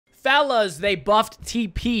fellas, they buffed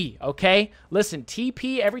TP, okay? Listen,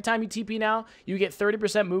 TP, every time you TP now, you get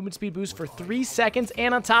 30% movement speed boost for 3 seconds,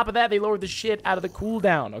 and on top of that, they lowered the shit out of the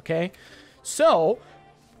cooldown, okay? So,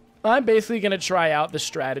 I'm basically going to try out the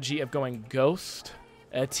strategy of going Ghost,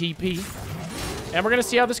 TP, and we're going to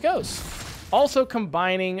see how this goes. Also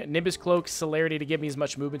combining Nimbus Cloak, Celerity to give me as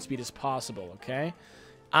much movement speed as possible, okay?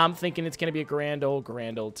 I'm thinking it's going to be a grand old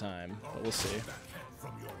time, but we'll see.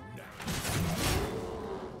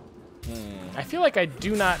 I feel like I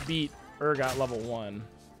do not beat Urgot level 1.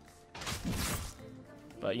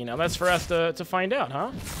 But, you know, that's for us to find out,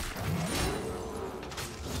 huh?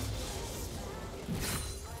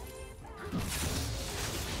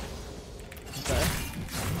 Okay.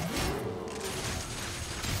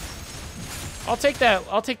 I'll take that.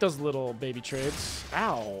 I'll take those little baby trades.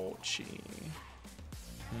 Ouchie.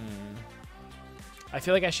 I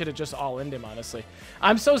feel like I should have just all-in'd him, honestly.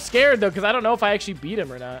 I'm so scared, though, because I don't know if I actually beat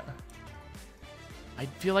him or not. I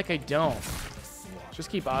feel like I don't. Just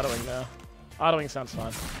keep autoing, though. Autoing sounds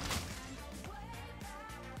fun.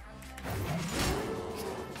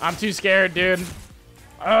 I'm too scared, dude.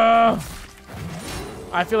 I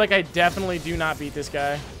feel like I definitely do not beat this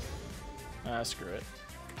guy. Screw it.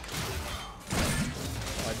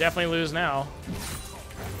 Well, I definitely lose now.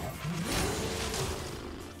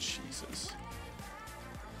 Jesus.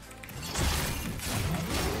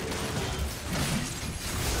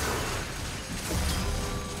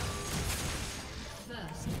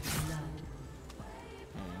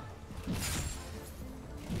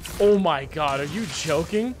 Oh my god, are you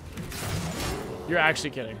joking? You're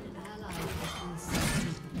actually kidding.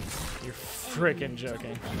 You're freaking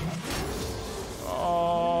joking.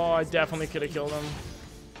 Oh, I definitely could have killed him.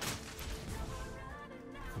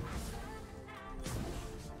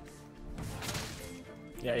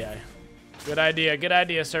 Yeah. Good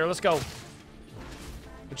idea, sir. Let's go.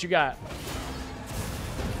 What you got?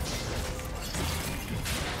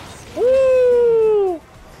 Woo!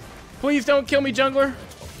 Please don't kill me, jungler.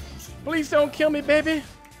 Please don't kill me, baby.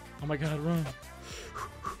 Oh my god, run.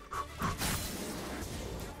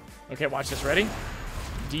 Okay, watch this. Ready?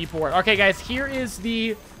 Deep ward. Okay, guys, here is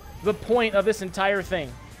the point of this entire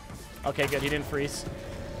thing. Okay, good. He didn't freeze.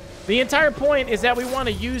 The entire point is that we want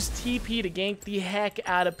to use TP to gank the heck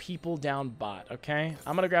out of people down bot, okay?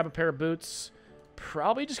 I'm going to grab a pair of boots.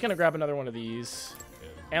 Probably just going to grab another one of these.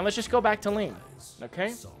 And let's just go back to lane,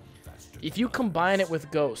 okay? If you combine it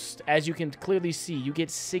with Ghost, as you can clearly see, you get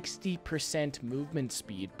 60% movement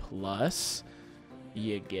speed plus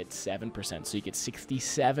you get 7%. So you get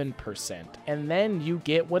 67%. And then you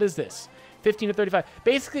get, what is this? 15 to 35.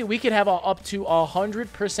 Basically, we could have up to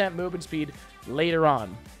 100% movement speed later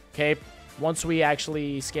on. Okay, once we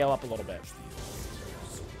actually scale up a little bit.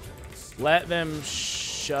 Let them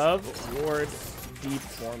shove ward deep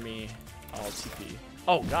for me. I'll TP.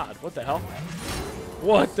 Oh god, what the hell?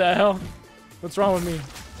 What the hell? What's wrong with me?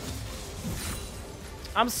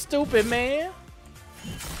 I'm stupid, man.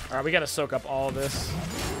 Alright, we gotta soak up all of this.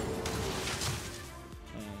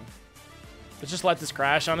 Let's just let this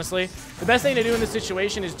crash, honestly. The best thing to do in this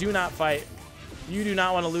situation is do not fight. You do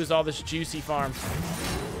not want to lose all this juicy farm.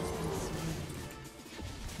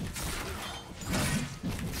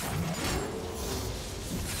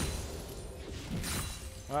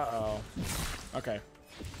 Uh-oh. Okay.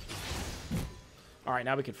 Alright,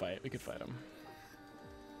 now we can fight. We can fight him.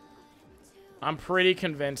 I'm pretty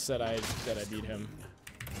convinced that I beat him.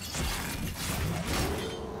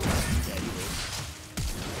 Yeah, you lose.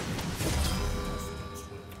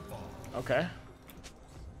 Okay.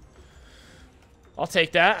 I'll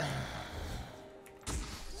take that.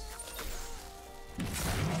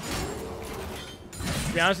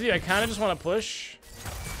 To be honest with you, I kind of just want to push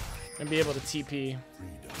and be able to TP.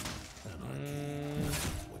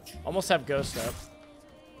 Almost have Ghost up.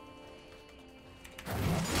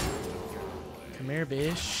 Come here,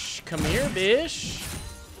 bish. Come here, bish.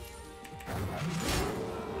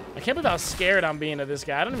 I can't believe how scared I'm being of this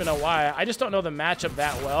guy. I don't even know why. I just don't know the matchup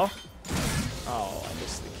that well. Oh, I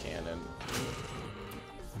missed the cannon.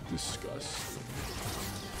 Disgusting.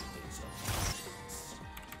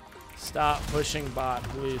 Stop pushing bot,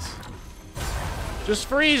 please. Just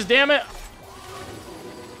freeze, damn it.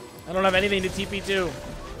 I don't have anything to TP to.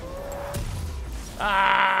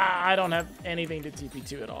 Ah, I don't have anything to TP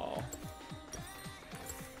to at all.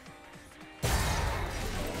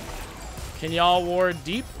 Can y'all ward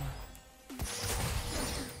deep?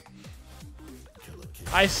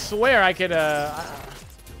 I swear I could, oh,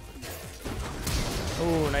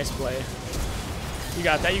 nice play. You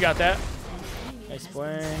got that, you got that. Nice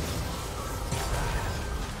play.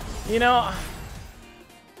 You know,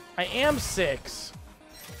 I am 6.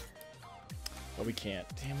 But we can't.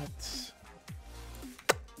 Damn it.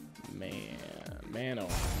 Man. Man, oh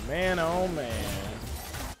man, oh man.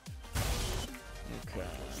 Okay.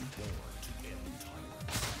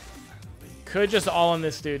 Could just all in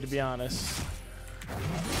this dude, to be honest.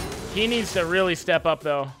 He needs to really step up,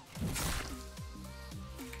 though.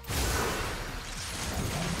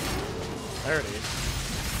 There it is.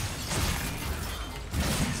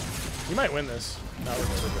 He might win this. No, we're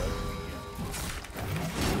good.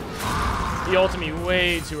 He ulted me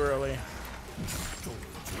way too early.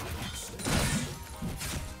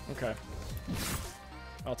 Okay.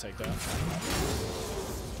 I'll take that.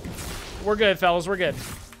 We're good, fellas. We're good.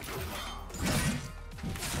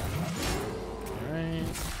 Alright.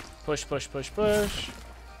 Push, push, push, push.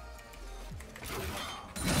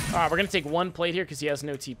 Alright, we're going to take one plate here because he has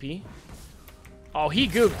no TP. Oh, he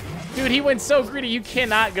gooped. Dude, he went so greedy. You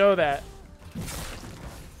cannot go that.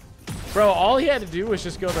 Bro, all he had to do was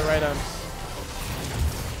just go the right arm.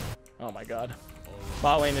 Oh, my God.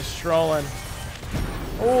 Bot lane is trolling.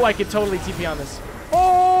 Oh, I could totally TP on this.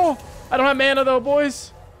 Oh! I don't have mana, though,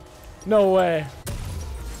 boys. No way.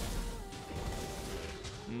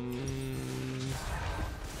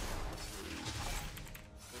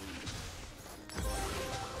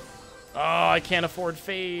 Oh, I can't afford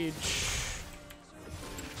Phage.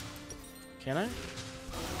 Can I?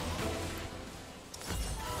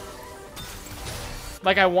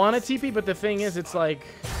 Like, I want a TP, but the thing is, it's like,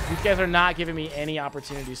 these guys are not giving me any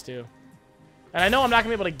opportunities to. And I know I'm not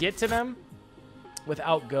going to be able to get to them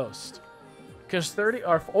without Ghost. Because 30,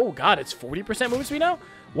 or, oh God, it's 40% movement speed now?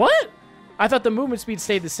 What? I thought the movement speed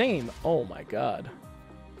stayed the same. Oh my God.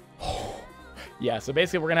 Yeah, so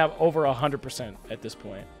basically we're going to have over 100% at this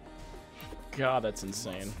point. God, that's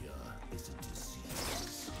insane.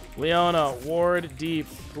 Leona, ward deep,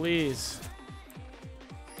 please.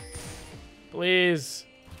 Please.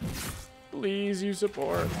 Please, you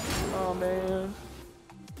support. Oh, man.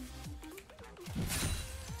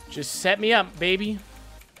 Just set me up, baby.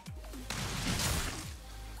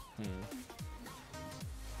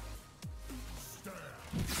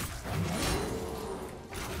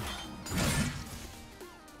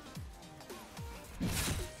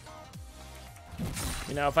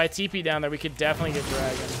 You know, if I TP down there, we could definitely get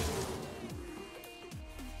Dragon.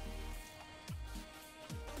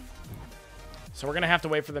 So we're going to have to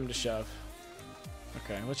wait for them to shove.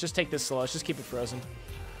 Okay, let's just take this slow. Let's just keep it frozen.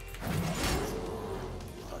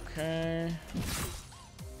 Okay.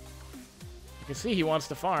 You can see he wants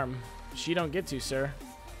to farm. She don't get to, sir.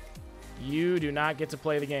 You do not get to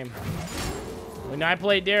play the game. When I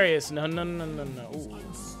play Darius, no, no, no, no, no. Ooh. All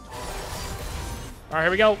right,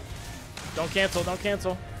 here we go. Don't cancel, don't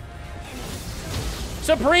cancel.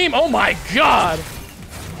 Supreme, oh my God.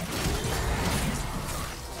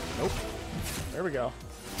 Nope. There we go.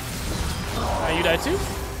 You died too?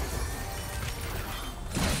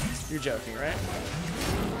 You're joking, right?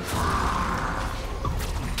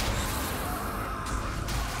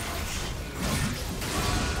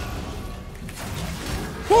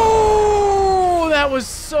 Whoa! That was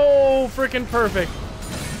so freaking perfect.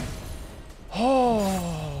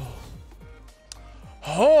 Oh.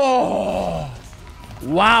 Oh.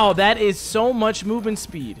 Wow, that is so much movement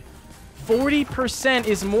speed. 40%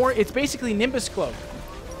 is more. It's basically Nimbus Cloak.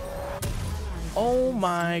 Oh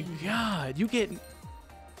my God. You get...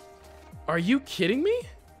 Are you kidding me?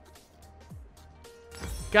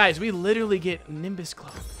 Guys, we literally get Nimbus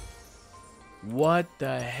Cloak. What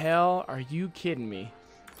the hell? Are you kidding me?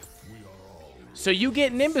 So you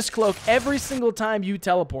get Nimbus Cloak every single time you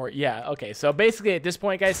teleport. Yeah, okay. So basically at this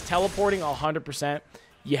point, guys, teleporting 100%,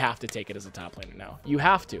 you have to take it as a top laner now. You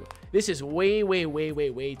have to. This is way, way, way, way,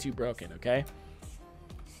 way too broken, okay?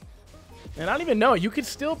 And I don't even know. You could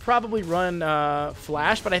still probably run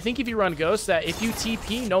Flash, but I think if you run Ghost, that if you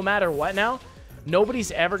TP, no matter what now,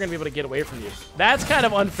 nobody's ever going to be able to get away from you. That's kind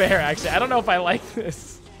of unfair, actually. I don't know if I like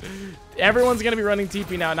this. Everyone's going to be running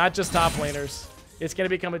TP now, not just top laners. It's going to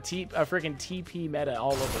become a freaking TP meta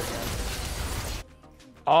all over again.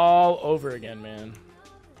 All over again, man.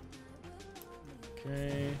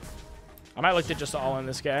 Okay. I might look to just all in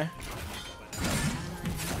this guy.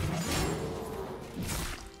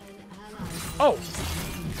 Oh!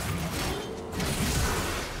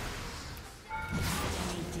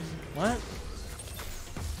 What?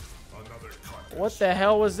 What the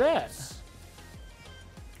hell was that?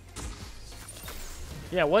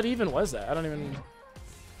 Yeah, what even was that? I don't even...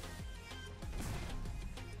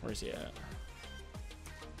 Where's he at?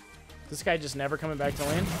 This guy just never coming back to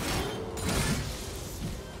lane?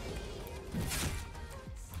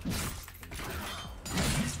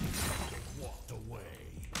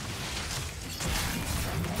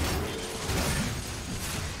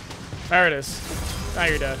 There it is. Now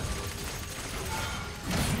you're dead.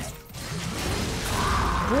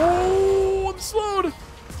 Oh, I'm slowed.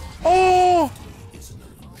 Oh.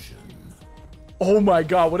 Oh my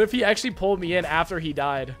god, what if he actually pulled me in after he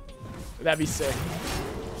died? That'd be sick.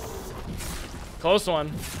 Close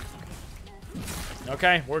one.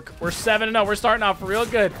 Okay, we're 7-0. We're starting off real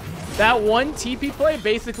good. That one TP play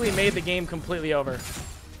basically made the game completely over.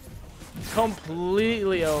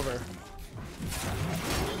 Completely over.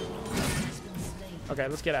 Okay,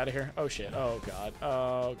 let's get out of here. Oh shit. Oh god.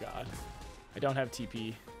 Oh god. I don't have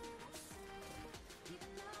TP.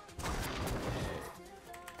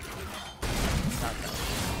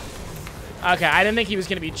 Okay, I didn't think he was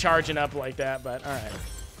going to be charging up like that, but all right.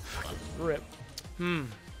 Rip.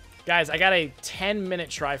 Guys, I got a 10-minute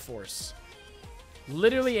Triforce.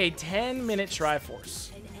 Literally a 10-minute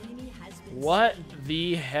Triforce. What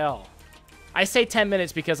the hell? I say 10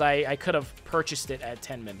 minutes because I could have purchased it at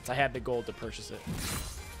 10 minutes. I had the gold to purchase it.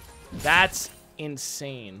 That's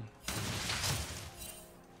insane.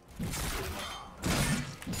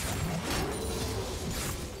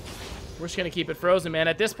 We're just gonna keep it frozen, man.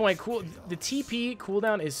 At this point, the TP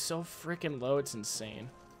cooldown is so freaking low, it's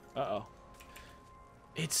insane. Uh-oh.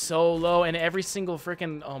 It's so low, and every single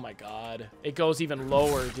freaking... Oh my god. It goes even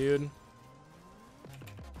lower, dude.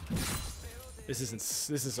 This is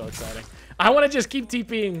so exciting. I want to just keep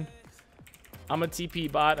TPing. I'm a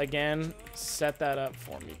TP bot again. Set that up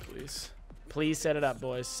for me, please. Please set it up,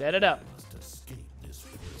 boys. Set it up.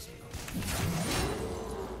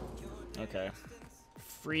 Okay.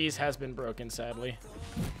 Freeze has been broken, sadly.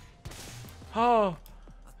 Oh.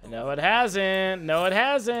 No, it hasn't. No, it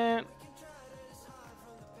hasn't.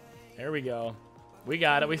 There we go. We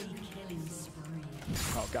got it.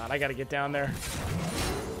 Oh, God. I got to get down there.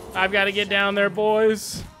 I've got to get down there,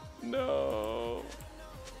 boys. No.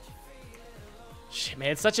 Shit,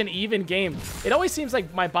 man. It's such an even game. It always seems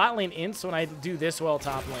like my bot lane ints when I do this well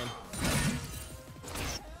top lane.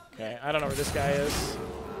 Okay. I don't know where this guy is.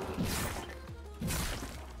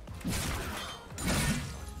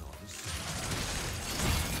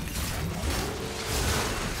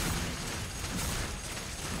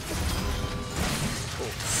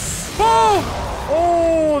 Oh!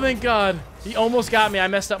 Oh, thank God. He almost got me. I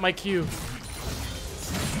messed up my Q.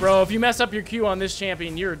 Bro, if you mess up your Q on this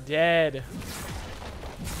champion, you're dead.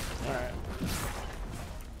 Alright.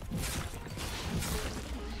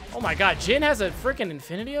 Oh my God. Jhin has a freaking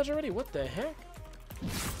Infinity Edge already? What the heck?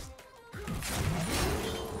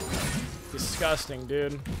 Disgusting,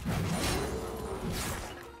 dude.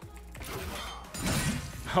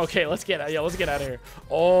 Okay, let's get out. Yeah, let's get out of here.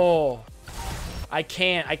 Oh. I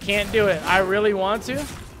can't do it. I really want to,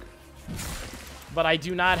 but I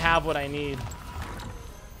do not have what I need.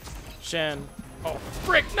 Shen. Oh,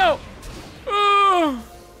 frick, no.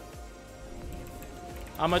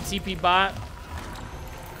 I'm a TP bot.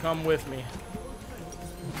 Come with me.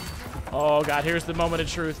 Oh, God, here's the moment of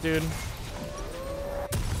truth, dude.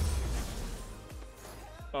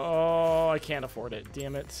 Oh, I can't afford it.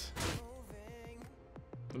 Damn it.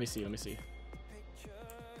 Let me see. Let me see.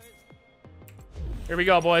 Here we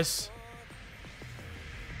go, boys.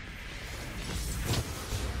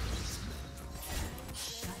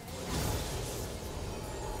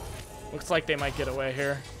 Looks like they might get away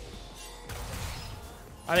here.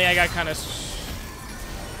 I think I got kind of...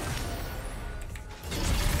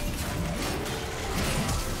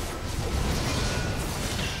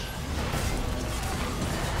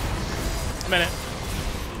 A minute.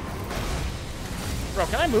 Bro,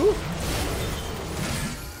 can I move?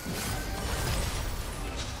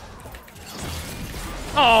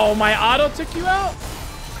 Oh, my auto took you out?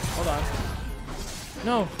 Hold on.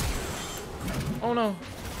 No. Oh, no.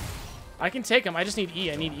 I can take him. I just need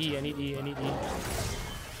E. I need E. I need E. I need E.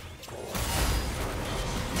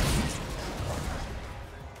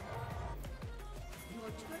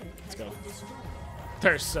 Let's go.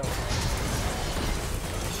 They're so...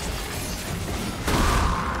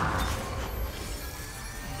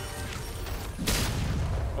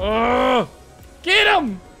 Oh! Get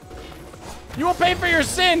him! You will pay for your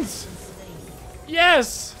sins!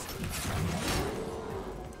 Yes!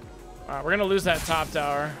 Alright, we're gonna lose that top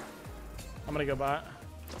tower. I'm gonna go bot.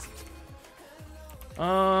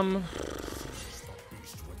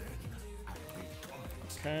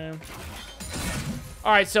 Okay.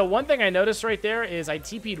 Alright, so one thing I noticed right there is I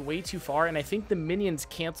TP'd way too far, and I think the minions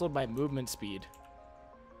canceled my movement speed.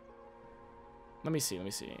 Let me see, let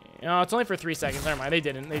me see. No, it's only for 3 seconds. Never mind, they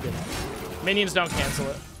didn't. They didn't. Minions don't cancel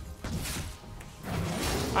it.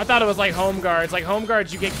 I thought it was like home guards. Like home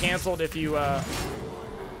guards, you get canceled if you,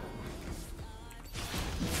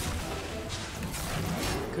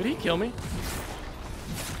 Did he kill me?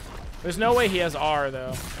 There's no way he has R,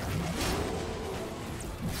 though.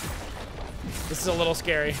 This is a little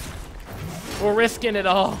scary. We're risking it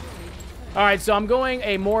all. All right, so I'm going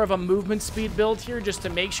a more of a movement speed build here just to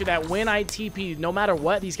make sure that when I TP, no matter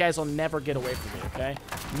what, these guys will never get away from me, okay?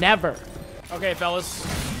 Never. Okay, fellas.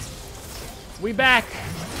 We back.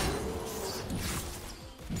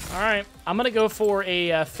 All right, I'm going to go for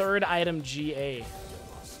a third item GA.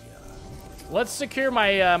 Let's secure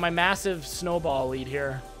my my massive snowball lead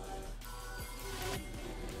here.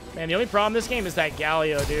 Man, the only problem in this game is that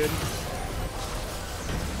Galio, dude.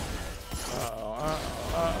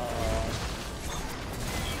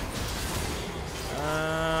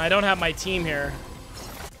 I don't have my team here.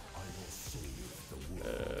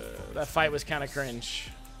 That fight was kind of cringe.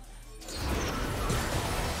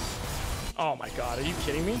 Oh my god, are you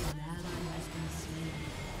kidding me?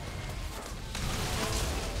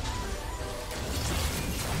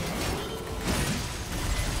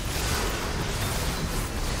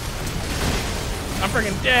 I'm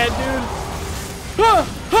freaking dead, dude.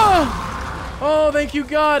 Ah! Ah! Oh, thank you,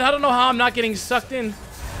 God. I don't know how I'm not getting sucked in.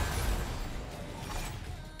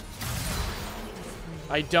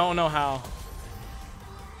 I don't know how.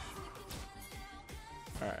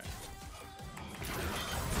 All right.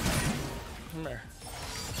 Come here.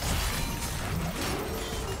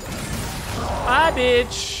 Bye,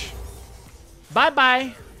 bitch.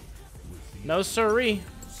 Bye-bye. No siree.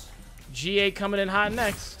 GA coming in hot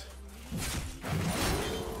next.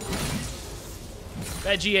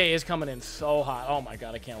 That GA is coming in so hot. Oh my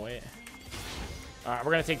god, I can't wait. All right,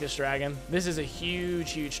 we're gonna take this dragon. This is a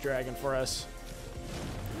huge, huge dragon for us.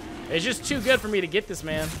 It's just too good for me to get this,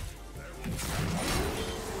 man.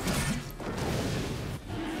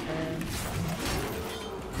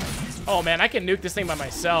 Oh man, I can nuke this thing by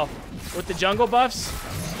myself. With the jungle buffs,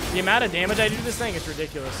 the amount of damage I do to this thing is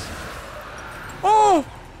ridiculous. Oh!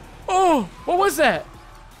 Oh! What was that?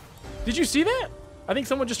 Did you see that? I think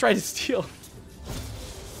someone just tried to steal.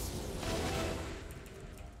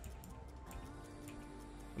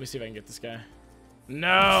 Let me see if I can get this guy.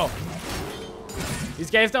 No! These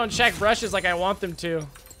guys don't check brushes like I want them to.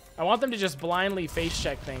 I want them to just blindly face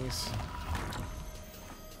check things.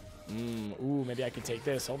 Ooh, maybe I could take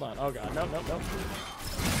this. Hold on. Oh god, nope, nope, nope.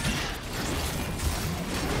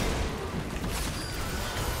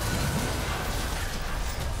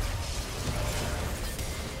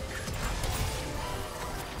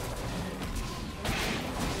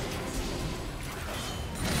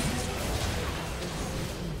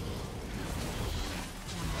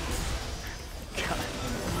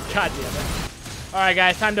 God damn it. All right,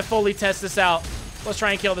 guys, time to fully test this out. Let's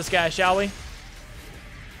try and kill this guy, shall we?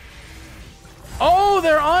 Oh,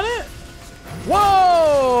 they're on it?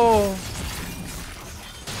 Whoa!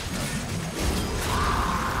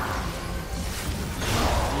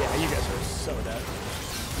 Yeah, you guys are so dead.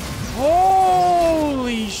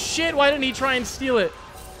 Holy shit, why didn't he try and steal it?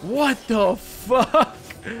 What the fuck?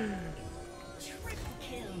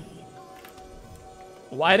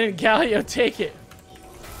 Why didn't Galio take it?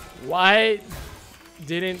 Why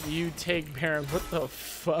didn't you take Baron? What the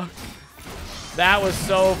fuck? That was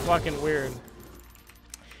so fucking weird.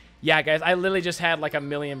 Yeah, guys, I literally just had like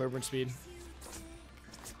 1,000,000 movement speed.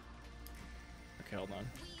 Okay, hold on.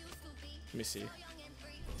 Let me see.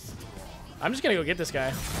 I'm just gonna go get this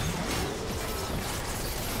guy.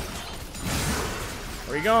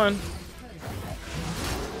 Where are you going?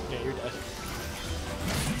 Yeah, you're dead.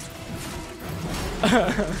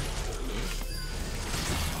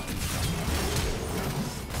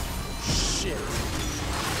 Shit.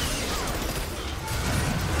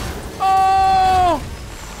 Oh!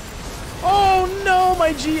 Oh no,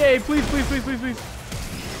 my GA. Please, please, please, please, please.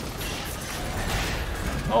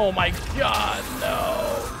 Oh my god, no.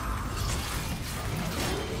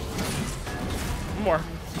 One more.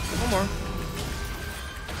 One more.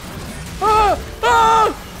 Ah! Ah!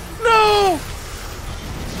 No!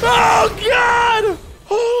 Oh god!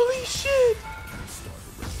 Holy shit!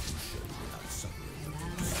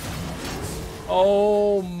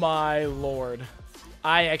 Oh my lord.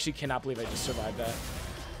 I actually cannot believe I just survived that.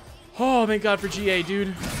 Oh, thank God for GA,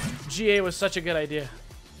 dude. GA was such a good idea.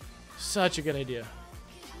 Such a good idea.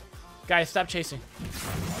 Guys, stop chasing.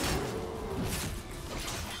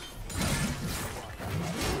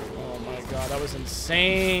 Oh my god, that was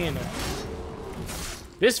insane.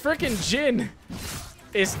 This freaking Jhin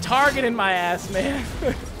is targeting my ass, man.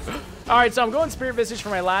 Alright, so I'm going Spirit Visage for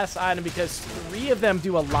my last item because 3 of them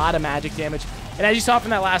do a lot of magic damage. And as you saw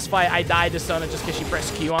from that last fight, I died to Sona just because she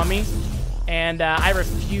pressed Q on me. And I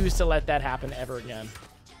refuse to let that happen ever again.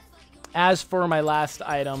 As for my last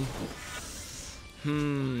item,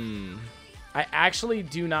 I actually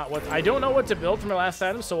do not I don't know what to build for my last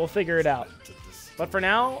item, so we'll figure it out. But for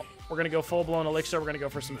now, we're going to go full-blown elixir. We're going to go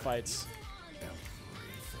for some fights.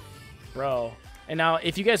 Bro. And now,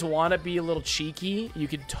 if you guys want to be a little cheeky, you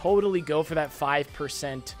could totally go for that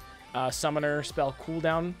 5% summoner spell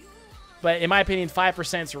cooldown. But in my opinion,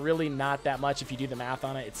 5% is really not that much if you do the math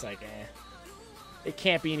on it. It's like, eh. It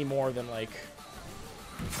can't be any more than, like,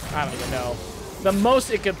 I don't even know. The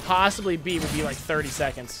most it could possibly be would be, like, 30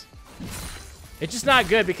 seconds. It's just not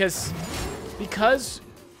good because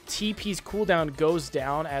TP's cooldown goes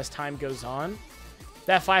down as time goes on.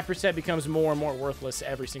 That 5% becomes more and more worthless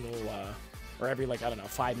every single, or every, like, I don't know,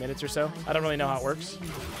 5 minutes or so. I don't really know how it works.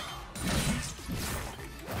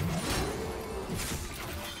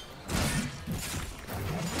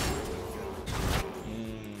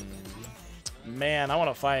 Man, I want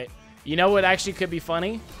to fight. You know what actually could be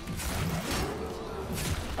funny?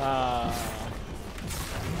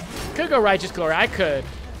 Could go Righteous Glory. I could.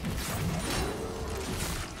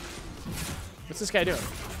 What's this guy doing?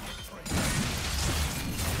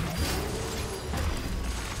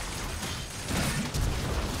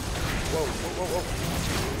 Whoa, whoa, whoa,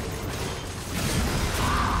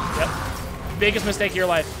 whoa. Yep. Biggest mistake of your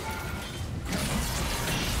life.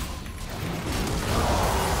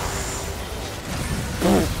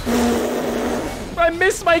 I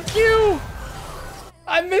missed my Q!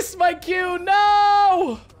 I missed my Q!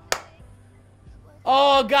 No!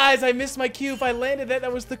 Oh, guys, I missed my Q. If I landed that,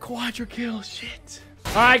 that was the quadra kill. Shit.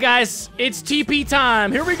 All right, guys, it's TP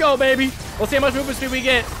time. Here we go, baby. Let's see how much movement speed we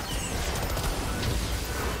get.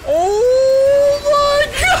 Oh, my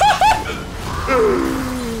God!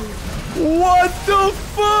 What the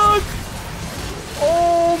fuck?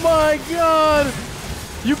 Oh, my God.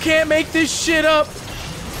 You can't make this shit up.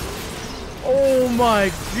 Oh,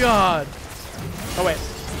 my God. Oh, wait.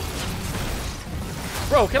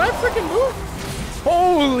 Bro, can I freaking move?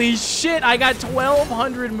 Holy shit, I got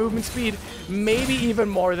 1,200 movement speed. Maybe even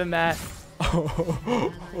more than that.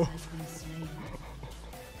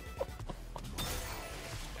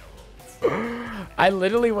 I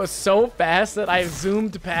literally was so fast that I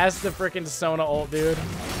zoomed past the freaking Sona ult, dude.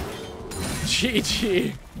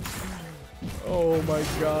 GG. Oh my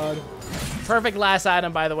god. Perfect last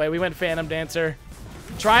item, by the way. We went Phantom Dancer.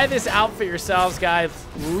 Try this out for yourselves, guys.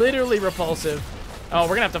 Literally repulsive. Oh, we're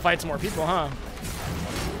gonna have to fight some more people, huh?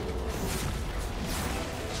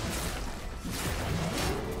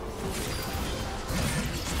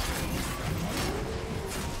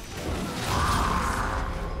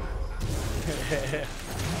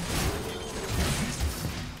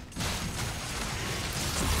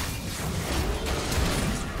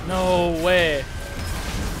 No way.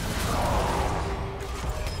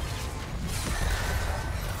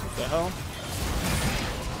 What the hell?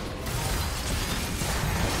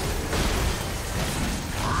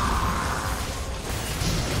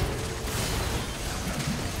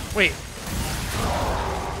 Wait.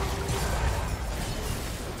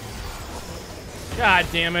 God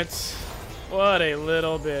damn it. What a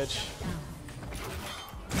little bitch.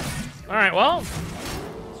 Alright, well.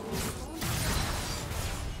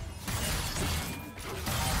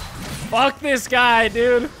 Fuck this guy,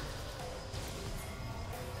 dude.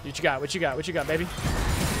 What you got? What you got? What you got, baby?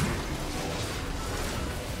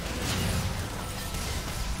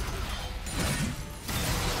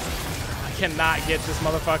 I cannot get this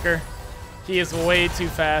motherfucker. He is way too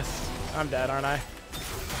fast. I'm dead, aren't I?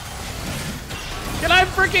 Can I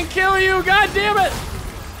freaking kill you? God damn it!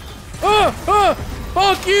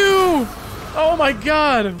 Fuck you! Oh my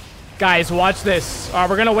god. Guys, watch this.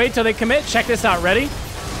 We're gonna wait till they commit. Check this out. Ready?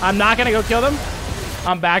 I'm not gonna go kill them.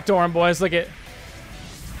 I'm backdooring, boys. Look at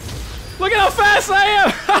how fast I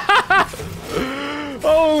am!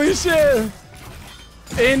 Holy shit!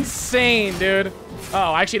 Insane, dude.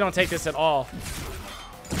 Oh, I actually don't take this at all.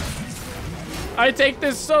 I take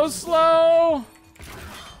this so slow.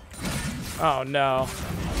 Oh no.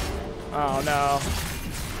 Oh no.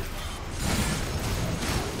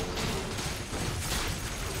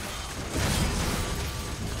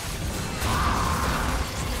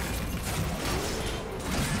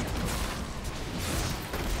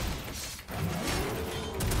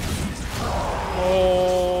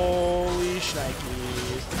 Holy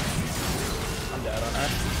shnikes. I'm dead, aren't I?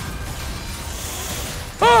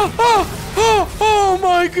 Oh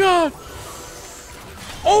my god!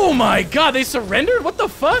 Oh my god, they surrendered? What the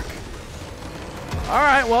fuck?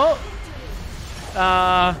 Alright, well.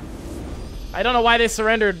 I don't know why they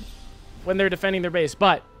surrendered when they're defending their base,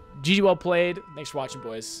 but GG well played. Thanks for watching,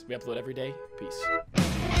 boys. We upload every day. Peace.